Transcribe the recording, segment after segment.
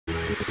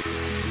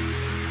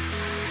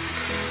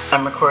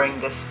I'm recording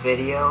this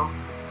video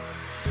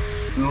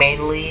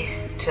mainly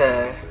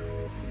to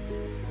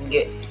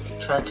get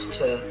Trent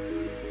to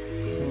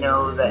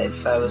know that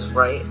if I was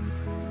right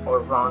or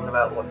wrong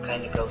about what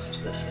kind of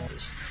ghost this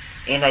is.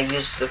 And I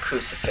used the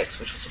crucifix,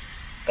 which was a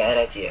bad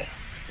idea.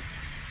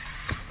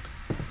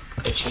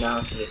 Because now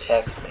if he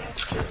attacks me, I'm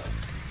screwed.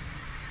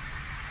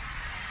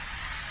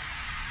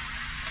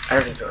 I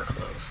heard the door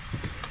close.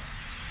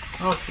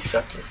 Oh, he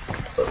got the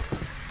close.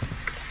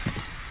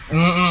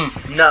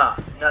 No.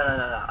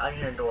 I'm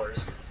hearing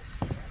doors.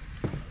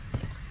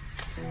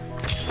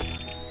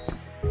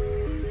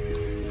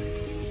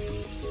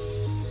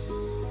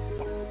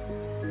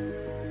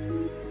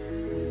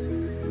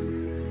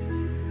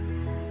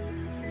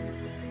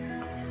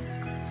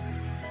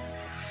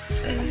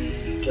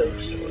 And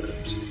ghost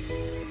orbs.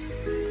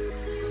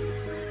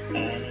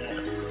 And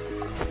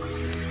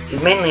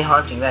he's mainly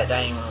haunting that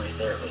dining room right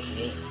there, but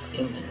he ain't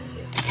in there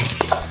yet.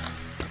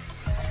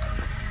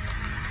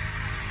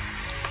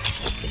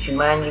 If you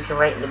mind, you can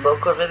write in the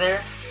book over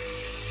there.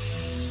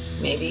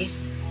 Maybe.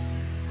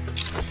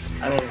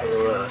 I'm gonna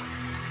go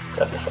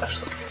grab the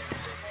flashlight.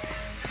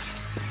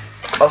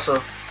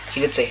 Also,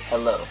 he did say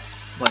hello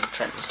when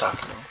Trent was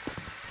talking to him.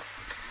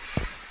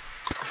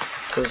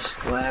 Because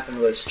what happened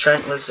was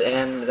Trent was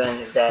in, then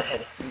his dad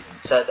had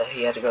said that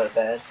he had to go to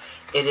bed.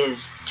 It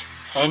is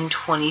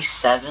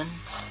 10:27.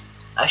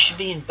 I should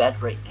be in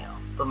bed right now,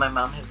 but my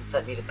mom hasn't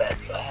sent me to bed,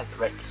 so I have the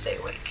right to stay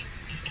awake.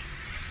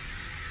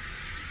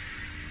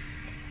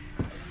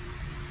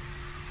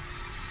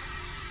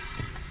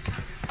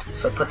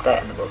 So I put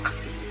that in the book.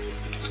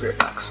 Spirit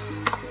box.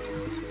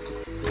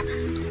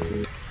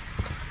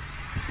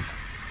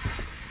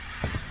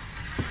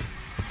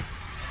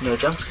 No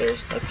jump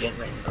scares, like the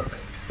unwritten book.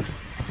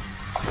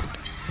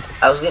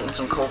 I was getting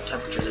some cold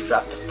temperatures that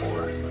dropped to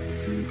 4.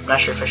 I'm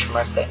not sure if I should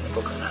mark that in the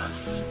book or not.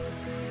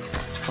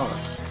 Hold on.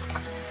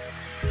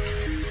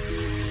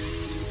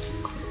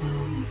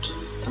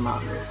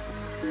 Thermometer.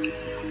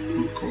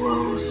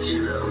 Below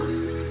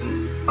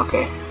 0.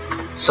 Okay.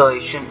 So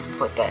you shouldn't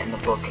put that in the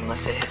book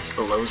unless it hits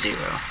below 0.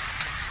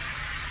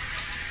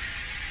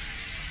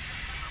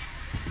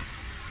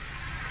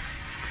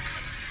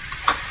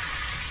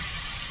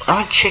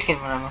 I'm a chicken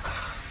when I'm...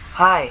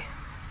 Hi.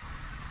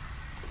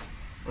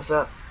 What's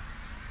up?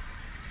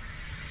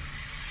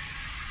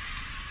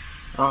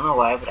 I don't know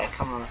why, but I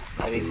become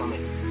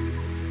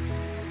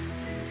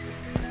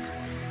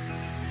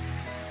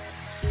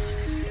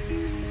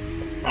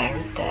I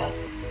heard that.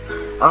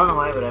 I don't know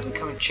why, but I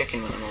become a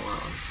chicken when I'm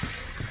alone.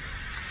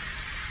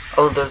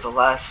 Oh, there's a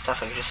lot of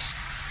stuff I can just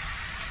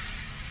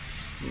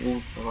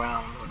move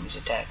around when he's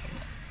attacking.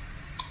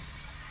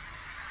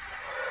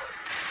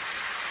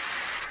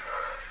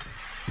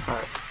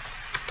 Alright.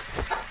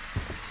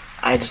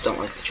 I just don't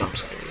like the jump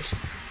scares.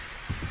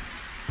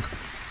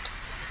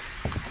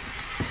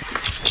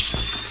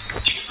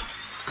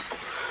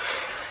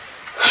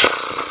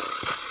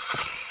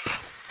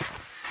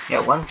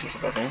 Yeah, one piece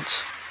of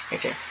evidence.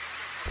 Right there.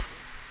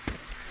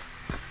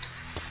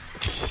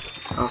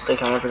 I don't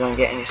think I'm ever going to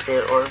get any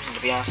spirit orbs, and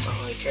to be honest, I don't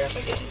really care if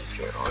I get any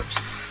spirit orbs.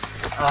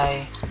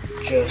 I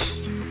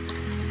just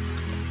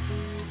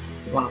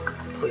want to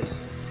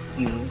place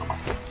you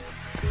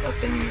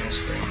up in this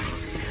room.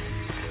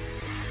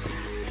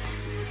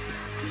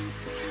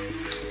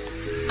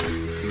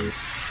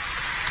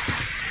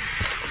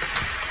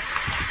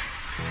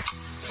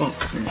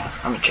 No,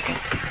 I'm a chicken.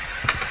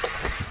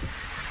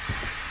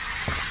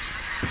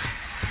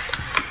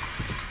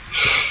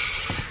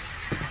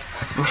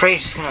 I'm afraid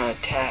he's just gonna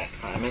attack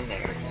when I'm in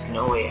there. There's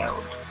no way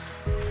out.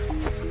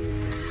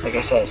 Like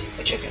I said,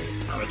 a chicken.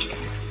 I'm a chicken.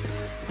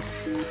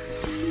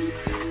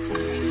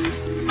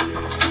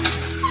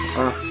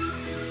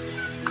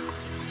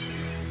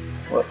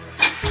 What?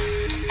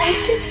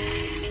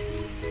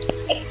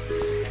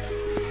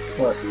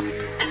 What?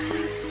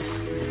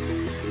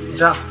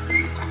 What's up?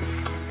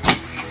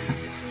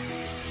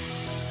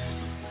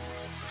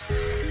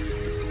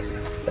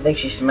 I think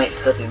she might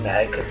still be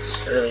mad because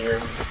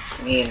earlier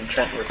me and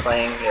Trent were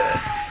playing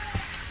together.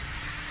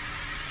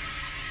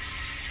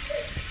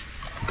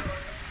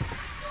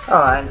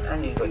 Oh, I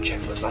need to go check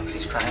what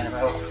Lexi's crying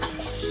about.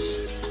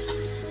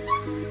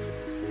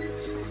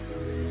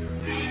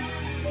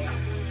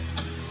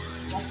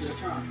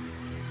 What's wrong?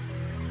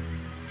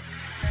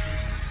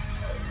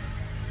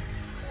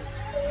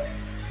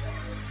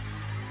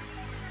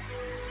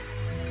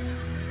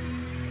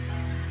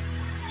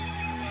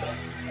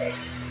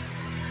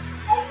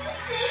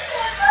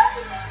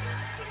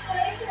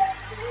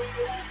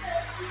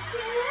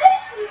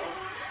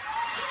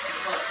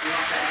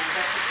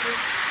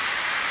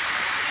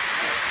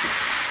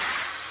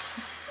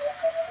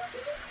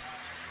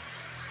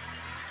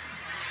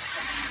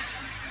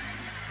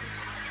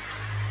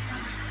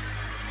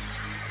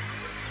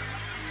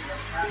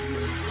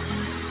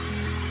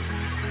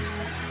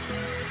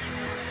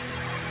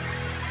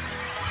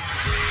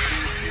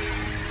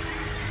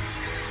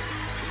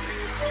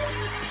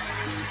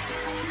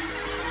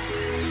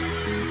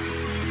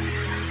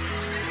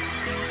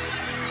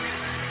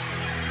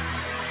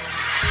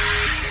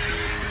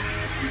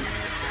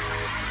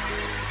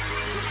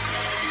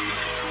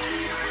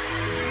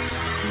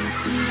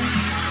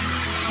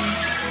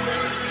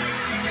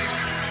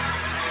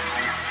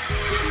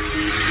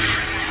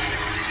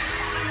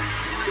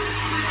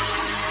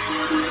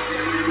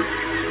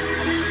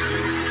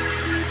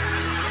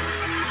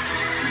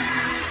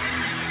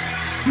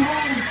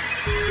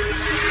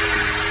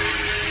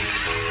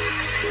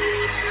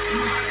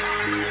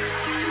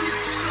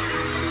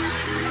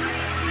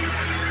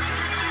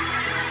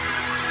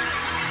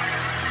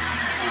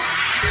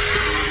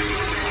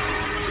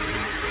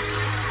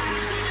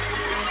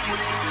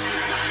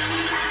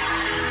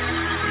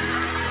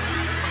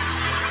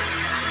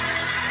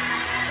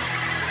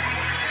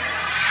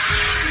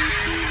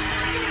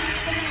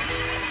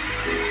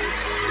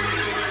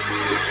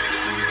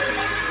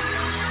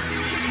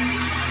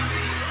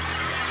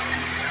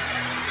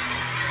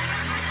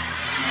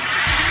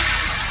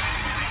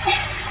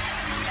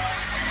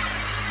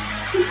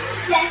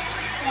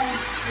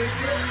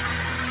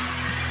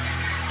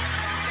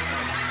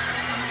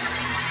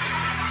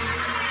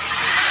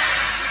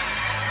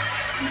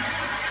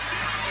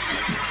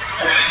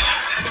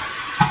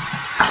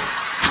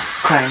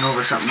 Crying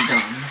over something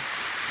dumb.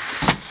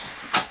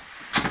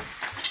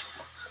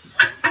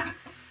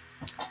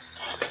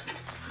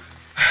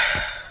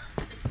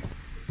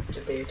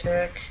 Did they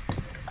attack?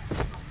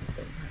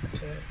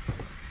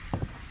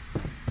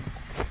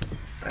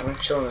 I'm gonna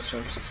chill in this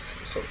room since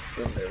this is the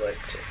room they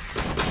like to.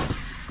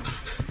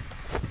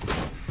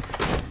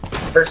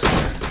 First,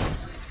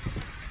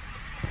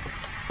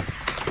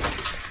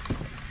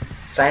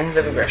 signs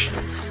of aggression.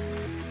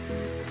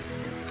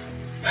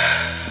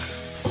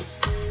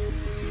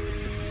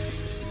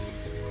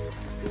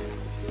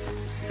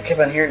 I kept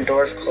on hearing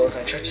doors close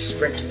and I tried to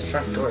sprint to the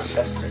front door as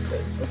fast as I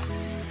could.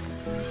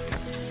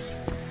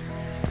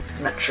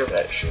 I'm not sure what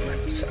that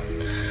should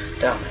sound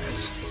down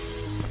as.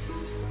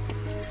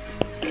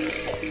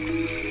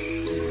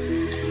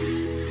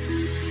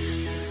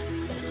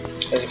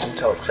 As you can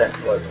tell,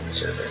 Trent was in the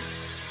server.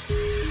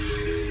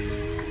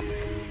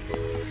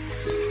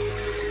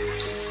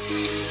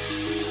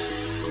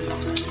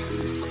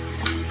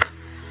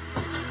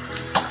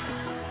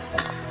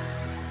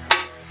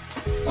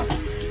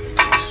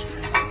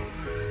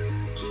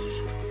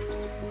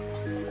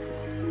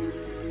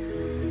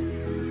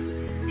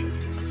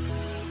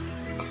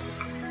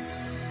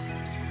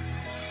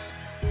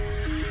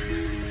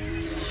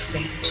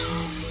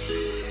 Phantom.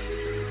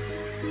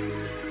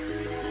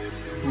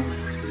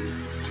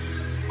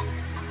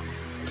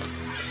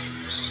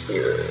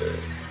 Spirit.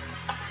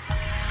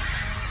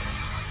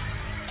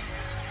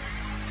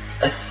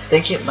 I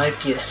think it might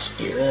be a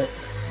spirit.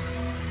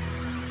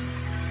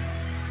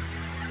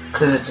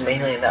 Because it's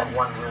mainly in that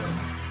one room.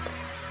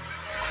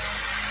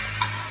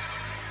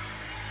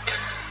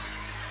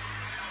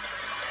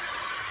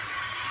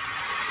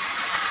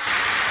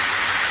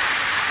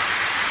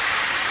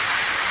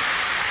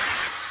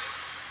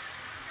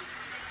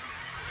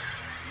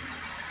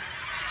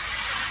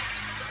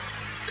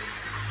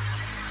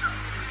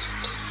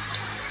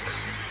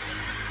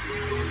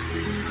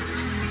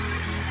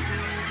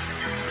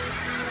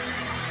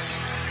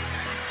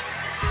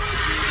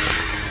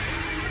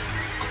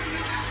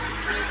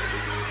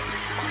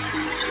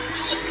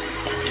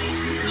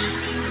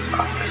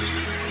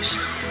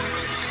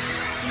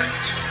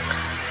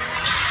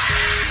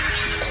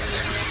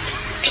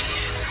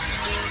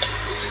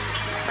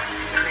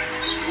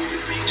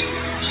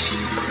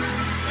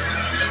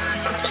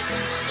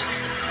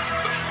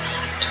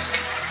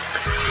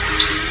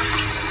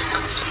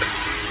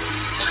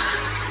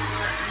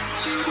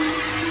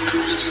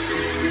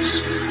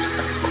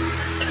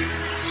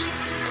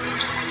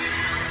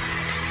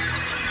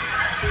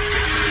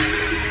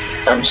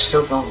 I'm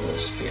still going with the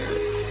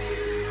spirit.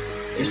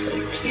 If I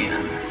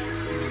can.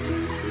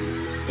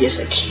 Yes,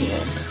 I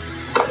can.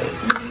 I need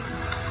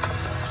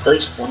at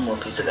least one more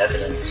piece of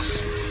evidence.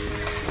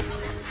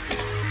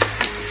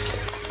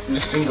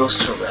 This thing goes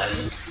to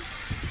red.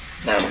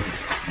 Now I'm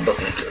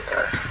looking into a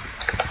car.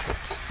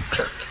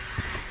 Truck.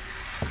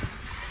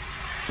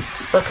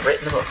 Look, right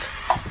in the book.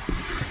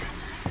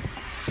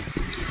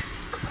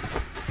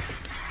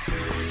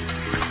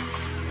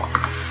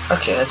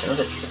 Okay, that's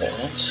another piece of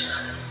evidence.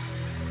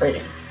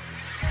 Rating.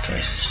 Can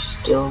I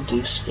still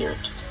do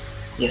spirit?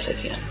 Yes, I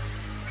can.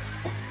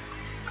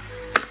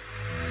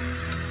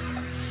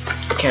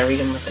 I can't read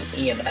them with an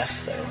E and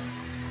F though.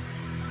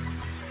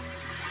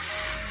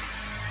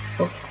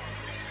 Oh.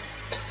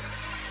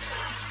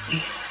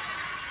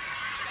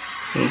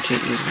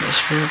 Communicate using the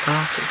spirit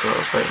box as well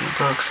as writing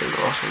books. There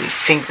will also be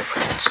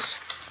fingerprints.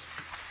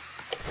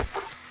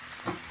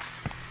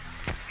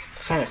 If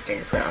I find a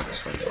fingerprint on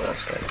this window,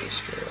 that's gotta be a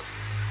spirit.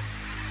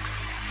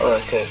 Although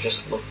I could have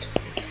just looked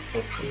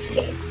from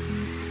here.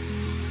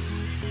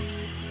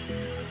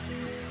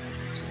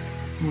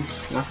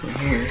 Nothing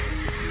here.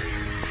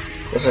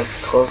 Guess I have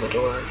to close the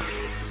door.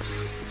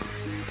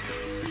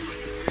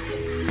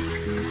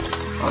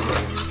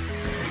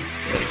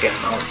 But again,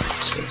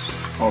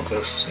 all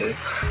ghosts do.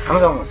 I'm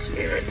going with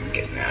spirit and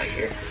getting out of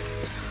here.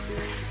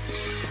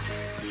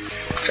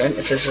 Trent,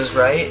 if this is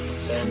right,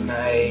 then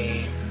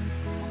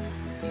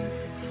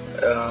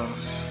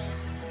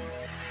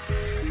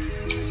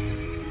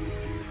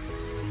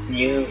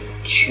you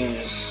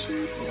choose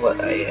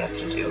what I have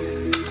to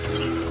do.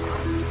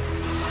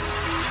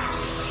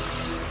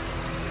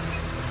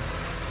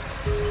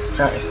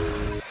 Trent,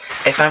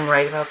 if I'm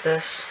right about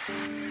this,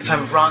 if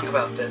I'm wrong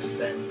about this,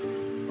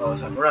 then, well,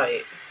 if I'm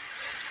right,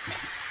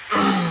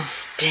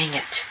 dang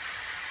it.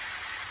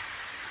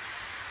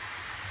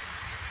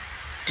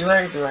 Do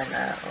I or do I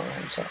not owe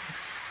him something?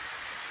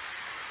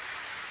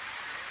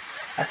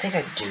 I think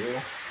I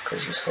do,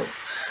 because I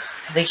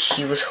think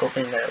he was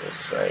hoping that it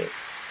was right.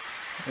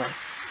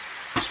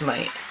 He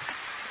might.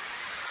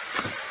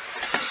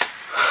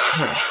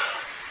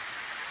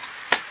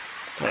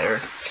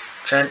 There.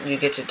 Trent, you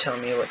get to tell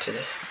me what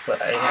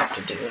I have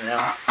to do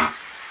now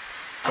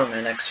for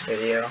my next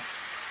video.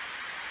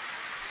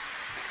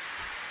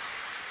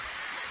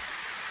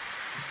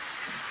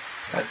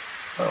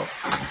 Oh.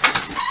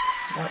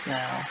 What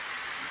now?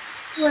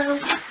 Well,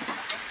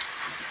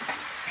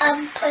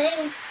 I'm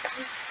playing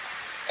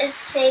the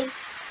same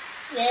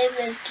game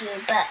with you,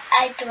 but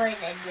I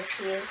joined in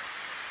with you.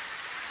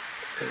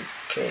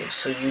 Okay,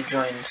 so you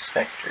joined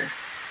Spectre.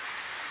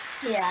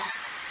 Yeah.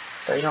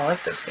 But you don't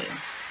like this game.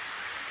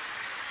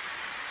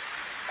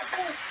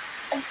 Okay.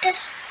 I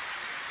just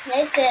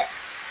make it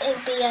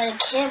be on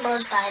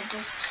cameras, but I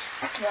just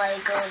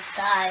want to go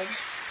inside.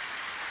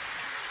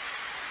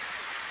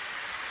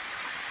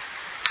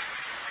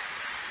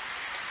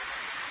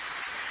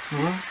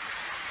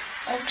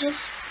 I'm just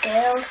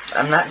scared.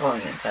 I'm not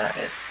going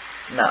inside.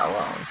 Not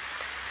alone.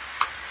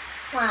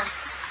 Why?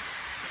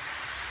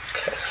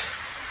 'Cause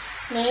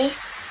Me?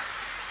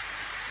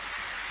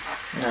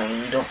 no,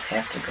 you don't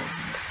have to go in.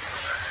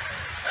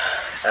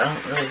 I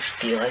don't really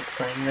feel like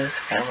playing this.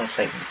 I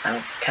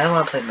kind of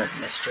want to play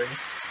mystery.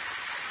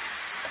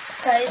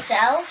 By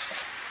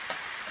yourself?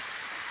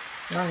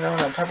 No, on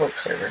a public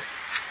server.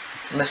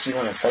 Unless you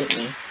want to fight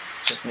me.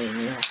 Just me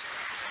and you.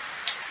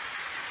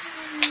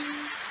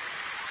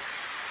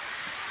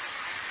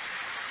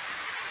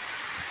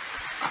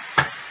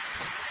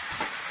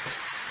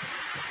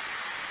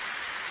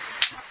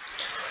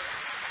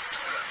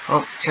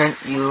 Oh, Trent,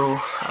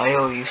 I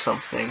owe you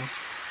something.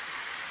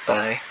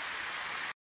 Bye.